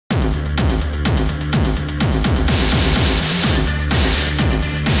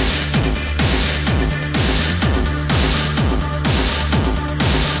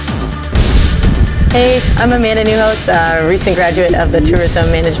Hey, I'm Amanda Newhouse, a recent graduate of the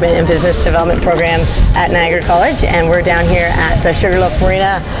Tourism Management and Business Development program at Niagara College, and we're down here at the Sugarloaf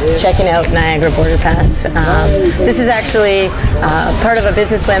Marina checking out Niagara Border Pass. This is actually part of a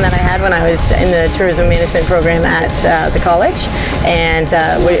business plan that I had when I was in the Tourism Management program at the college, and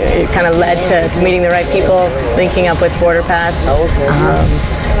it kind of led to meeting the right people, linking up with Border Pass,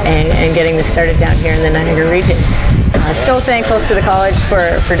 and getting this started down here in the Niagara region. So thankful to the college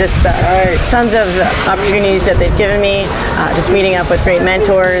for just the tons of opportunities that they've given me, just meeting up with great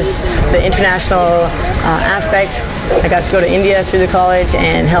mentors, the international aspect. I got to go to India through the college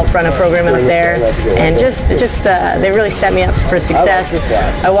and help run a program out there, and they really set me up for success.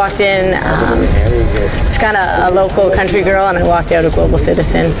 I walked in just kind of a local country girl, and I walked out a global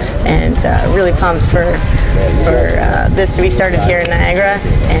citizen, and really pumped for this to be started here in Niagara,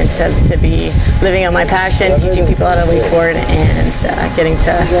 and to be living out my passion, teaching people how to wakeboard, and getting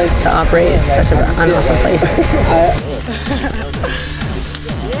to operate at such an awesome place.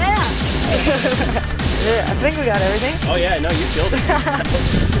 Yeah, I think we got everything. Oh yeah, no, you killed it.